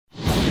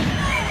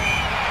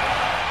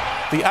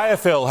The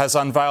AFL has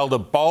unveiled a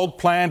bold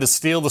plan to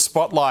steal the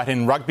spotlight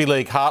in Rugby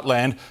League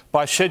heartland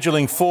by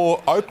scheduling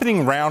 4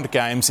 opening round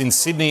games in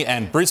Sydney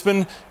and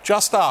Brisbane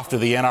just after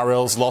the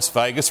NRL's Las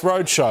Vegas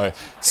Roadshow.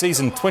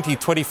 Season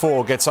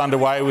 2024 gets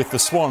underway with the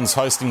Swans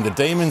hosting the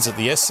Demons at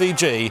the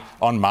SCG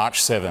on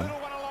March 7.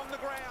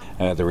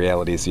 The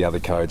reality is the other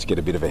codes get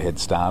a bit of a head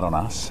start on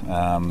us,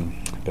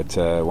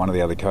 but one of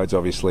the other codes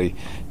obviously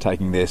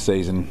taking their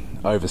season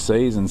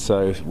overseas, and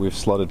so we've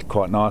slotted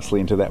quite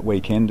nicely into that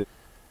weekend.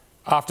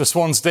 After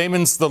Swans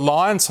Demons, the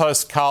Lions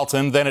host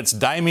Carlton, then it's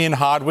Damien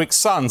Hardwick's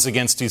Suns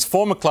against his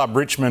former club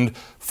Richmond,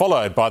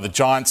 followed by the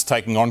Giants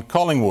taking on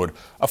Collingwood.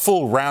 A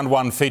full round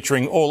 1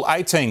 featuring all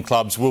 18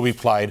 clubs will be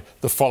played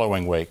the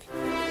following week.